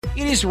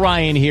It is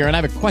Ryan here, and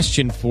I have a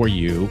question for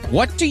you.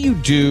 What do you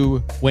do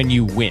when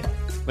you win?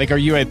 Like, are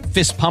you a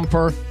fist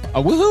pumper,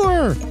 a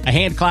woohooer, a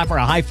hand clapper,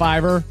 a high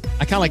fiver?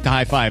 I kind of like the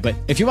high five, but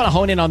if you want to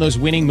hone in on those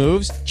winning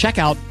moves, check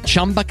out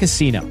Chumba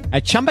Casino.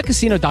 At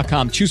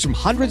ChumbaCasino.com, choose from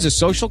hundreds of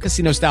social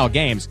casino-style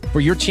games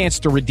for your chance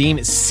to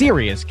redeem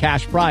serious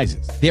cash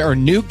prizes. There are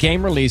new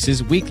game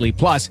releases weekly,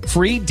 plus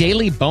free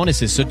daily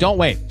bonuses, so don't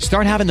wait.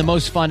 Start having the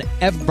most fun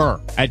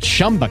ever at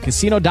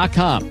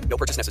ChumbaCasino.com. No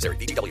purchase necessary.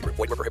 VGW Group.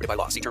 Void where prohibited by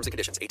law. See terms and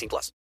conditions. 18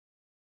 plus.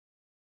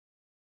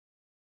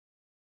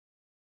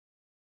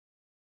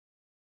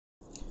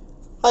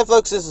 Hi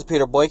folks, this is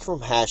Peter Boykin from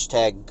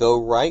hashtag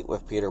GoRight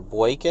with Peter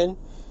Boykin. You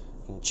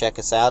can check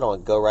us out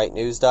on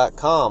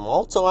GoRightNews.com.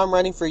 Also, I'm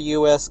running for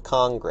U.S.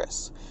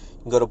 Congress.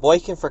 You can go to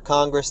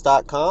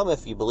BoykinForCongress.com.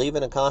 If you believe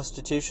in a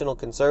constitutional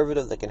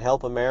conservative that can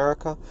help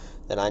America,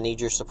 then I need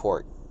your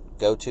support.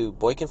 Go to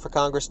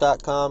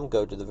BoykinForCongress.com,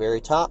 go to the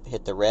very top,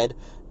 hit the red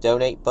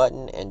donate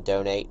button, and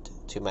donate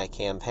to my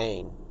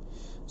campaign.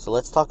 So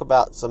let's talk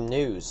about some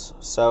news.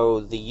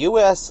 So the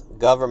U.S.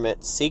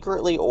 government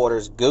secretly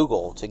orders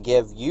Google to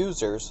give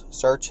users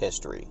search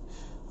history.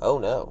 Oh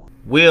no.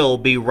 We'll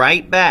be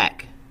right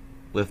back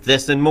with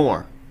this and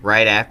more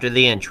right after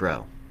the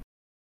intro.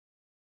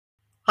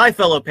 Hi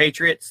fellow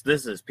patriots,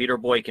 this is Peter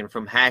Boykin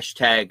from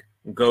hashtag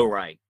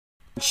GoRight.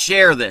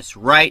 Share this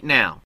right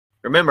now.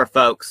 Remember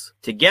folks,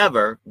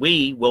 together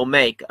we will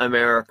make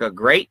America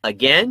great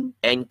again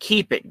and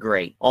keep it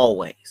great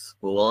always.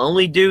 We will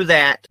only do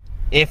that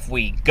if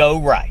we go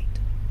right.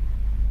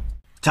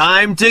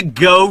 Time to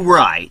go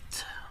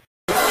right.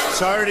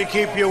 Sorry to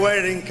keep you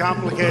waiting,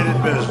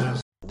 complicated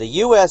business. The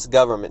U.S.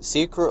 government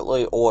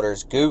secretly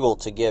orders Google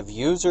to give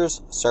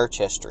users search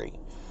history.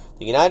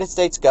 The United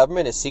States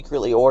government is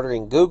secretly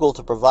ordering Google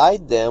to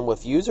provide them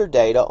with user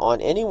data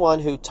on anyone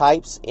who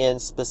types in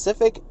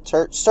specific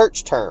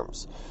search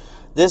terms.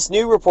 This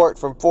new report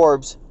from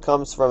Forbes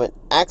comes from an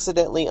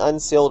accidentally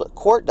unsealed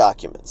court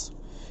documents.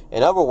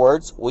 In other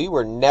words, we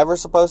were never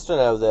supposed to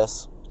know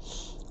this.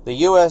 The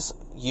U.S.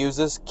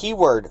 uses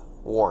keyword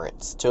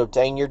warrants to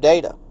obtain your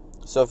data.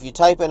 So if you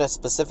type in a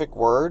specific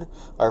word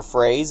or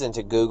phrase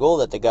into Google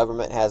that the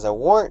government has a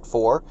warrant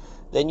for,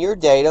 then your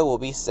data will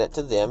be sent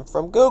to them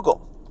from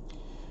Google.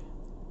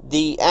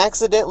 The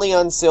accidentally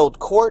unsealed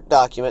court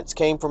documents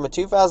came from a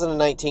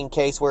 2019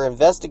 case where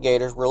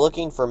investigators were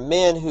looking for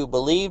men who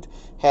believed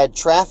had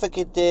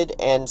trafficked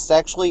and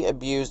sexually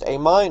abused a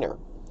minor.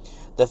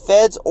 The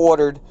feds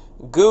ordered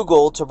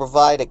Google to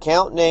provide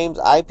account names,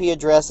 IP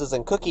addresses,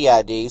 and cookie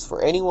IDs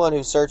for anyone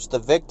who searched the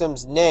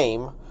victim's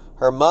name,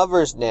 her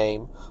mother's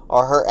name,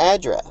 or her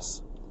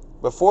address.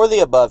 Before the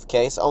above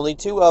case, only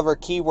 2 other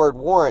keyword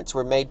warrants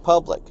were made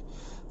public.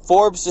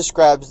 Forbes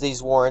describes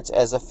these warrants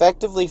as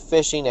effectively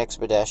phishing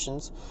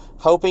expeditions,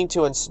 hoping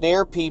to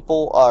ensnare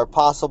people or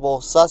possible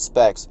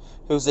suspects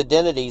whose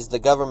identities the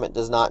government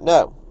does not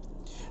know.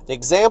 The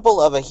example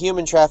of a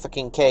human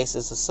trafficking case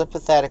is a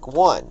sympathetic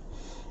one.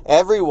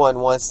 Everyone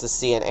wants to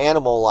see an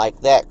animal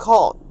like that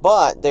caught,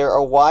 but there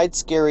are wide,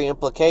 scary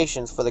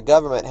implications for the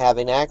government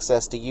having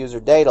access to user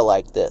data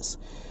like this.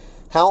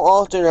 How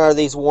often are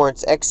these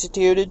warrants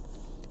executed?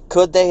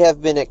 Could they have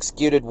been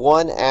executed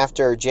one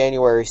after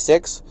January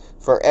 6th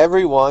for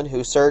everyone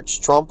who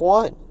searched Trump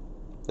 1?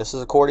 This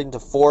is according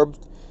to Forbes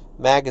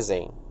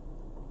magazine.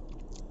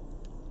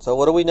 So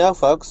what do we know,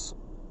 folks?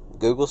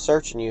 Google's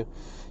searching you.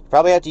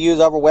 Probably have to use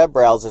other web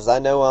browsers. I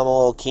know I'm a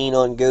little keen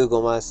on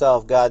Google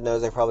myself. God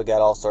knows they probably got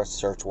all sorts of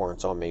search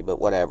warrants on me, but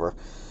whatever.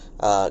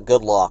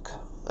 Good luck.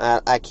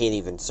 I can't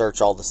even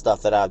search all the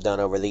stuff that I've done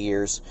over the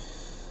years.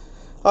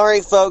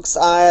 Alright, folks,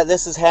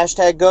 this is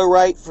hashtag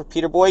GoRight for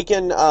Peter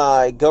Boykin,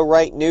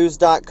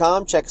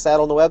 GoRightNews.com. Check us out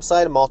on the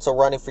website. I'm also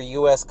running for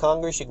U.S.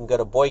 Congress. You can go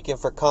to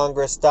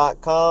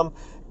BoykinForCongress.com,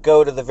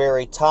 go to the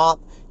very top,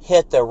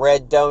 hit the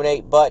red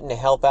donate button to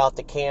help out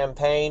the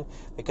campaign,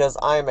 because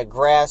I am a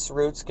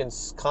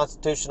grassroots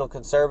constitutional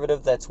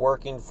conservative that's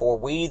working for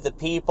we the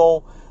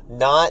people,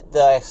 not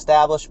the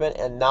establishment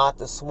and not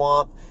the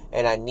swamp,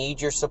 and I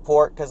need your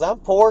support because I'm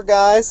poor,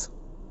 guys.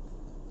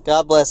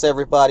 God bless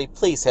everybody.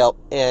 Please help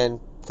and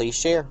please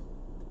share.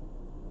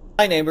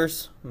 Hi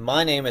neighbors,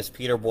 my name is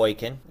Peter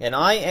Boykin, and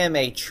I am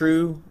a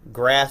true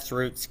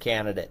grassroots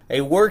candidate,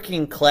 a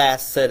working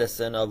class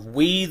citizen of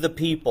we the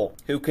people,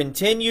 who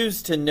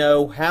continues to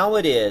know how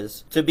it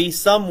is to be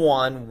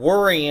someone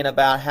worrying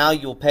about how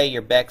you'll pay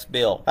your Beck's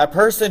bill, a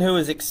person who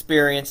is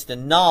experienced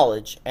in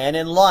knowledge and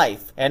in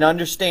life and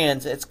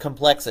understands its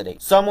complexity,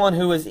 someone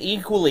who has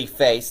equally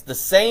faced the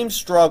same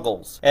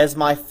struggles as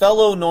my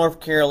fellow North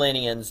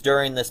Carolinians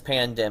during this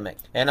pandemic,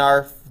 and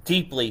our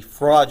deeply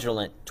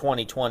fraudulent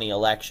 2020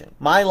 election.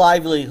 My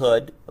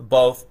livelihood,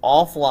 both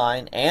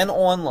offline and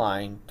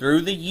online,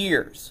 through the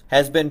years,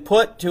 has been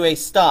put to a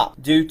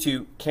stop due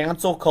to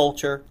cancel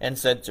culture and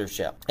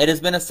censorship. It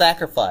has been a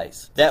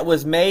sacrifice that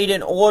was made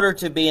in order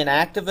to be an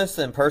activist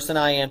and person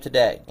I am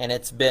today, and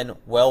it's been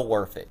well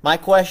worth it. My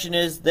question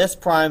is, this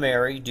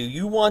primary, do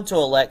you want to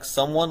elect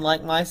someone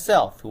like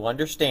myself who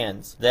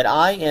understands that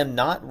I am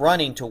not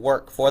running to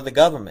work for the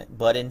government,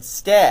 but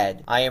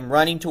instead I am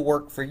running to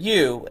work for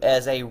you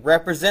as a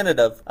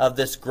representative of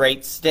this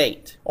great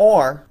state?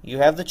 Or you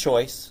have the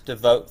choice to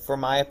vote for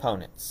my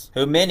opponents,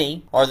 who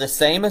many are the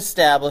same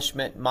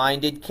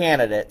establishment-minded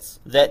candidates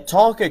that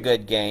talk a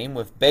good game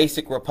with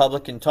basic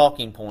Republican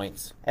talking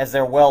points, as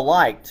they're well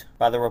liked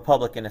by the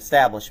Republican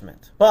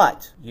establishment.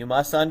 But you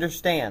must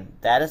understand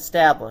that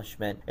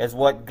establishment is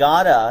what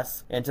got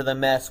us into the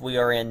mess we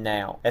are in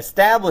now.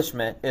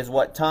 Establishment is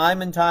what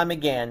time and time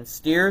again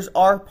steers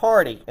our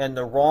party in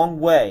the wrong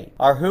way,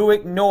 or who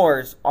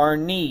ignores our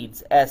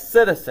needs as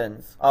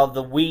citizens of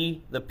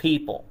we the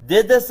people.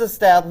 Did this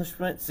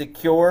establishment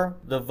secure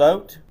the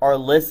vote or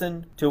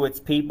listen to its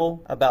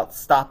people about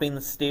stopping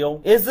the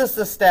steal? Is this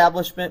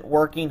establishment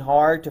working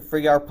hard to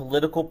free our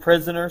political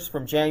prisoners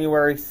from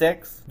January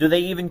 6th? Do they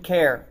even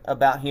care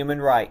about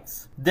human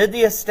rights? Did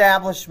the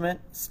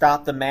establishment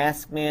stop the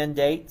mask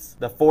mandates,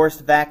 the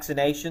forced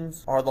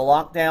vaccinations, or the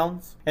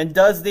lockdowns? And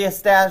does the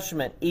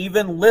establishment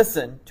even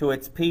listen to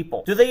its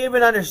people? Do they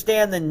even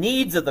understand the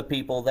needs of the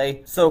people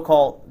they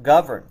so-called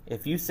govern?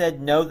 If you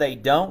said no, they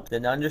don't,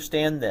 then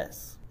understand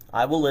this.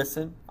 I will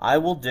listen, I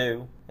will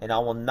do, and I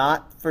will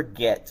not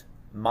forget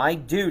my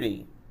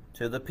duty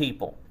to the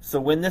people. So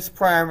when this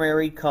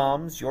primary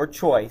comes, your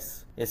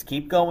choice is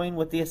keep going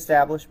with the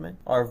establishment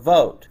or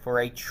vote for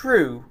a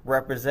true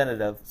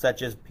representative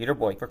such as Peter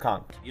Boykin for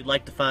Congress. If you'd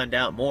like to find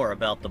out more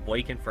about the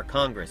Boykin for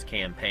Congress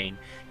campaign,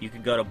 you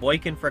can go to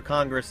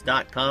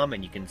boykinforcongress.com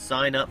and you can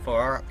sign up for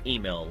our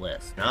email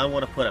list. Now I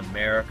want to put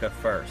America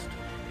first,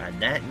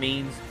 and that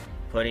means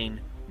putting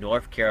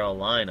North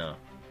Carolina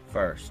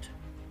first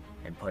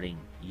and putting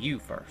you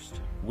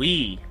first.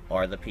 We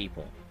are the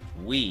people.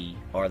 We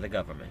are the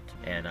government.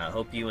 And I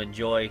hope you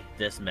enjoy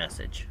this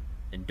message.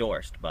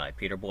 Endorsed by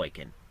Peter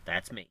Boykin.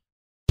 That's me.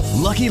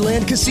 Lucky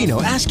Land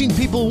Casino, asking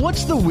people,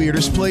 what's the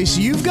weirdest place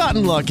you've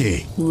gotten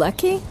lucky?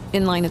 Lucky?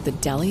 In line at the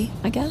deli,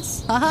 I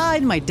guess? Aha,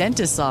 in my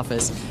dentist's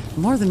office.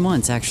 More than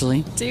once,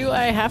 actually. Do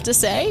I have to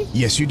say?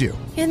 Yes, you do.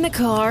 In the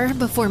car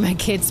before my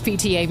kids'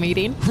 PTA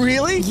meeting.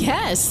 Really?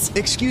 Yes.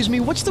 Excuse me,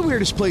 what's the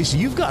weirdest place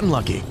you've gotten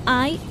lucky?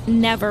 I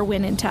never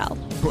win and tell.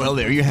 Well,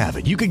 there you have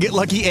it. You can get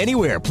lucky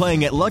anywhere,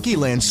 playing at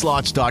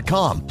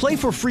LuckyLandSlots.com. Play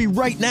for free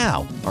right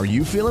now. Are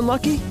you feeling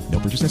lucky? No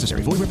purchase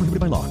necessary. Void where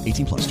prohibited by law.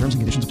 18+. Terms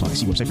and conditions apply.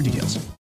 See website for details.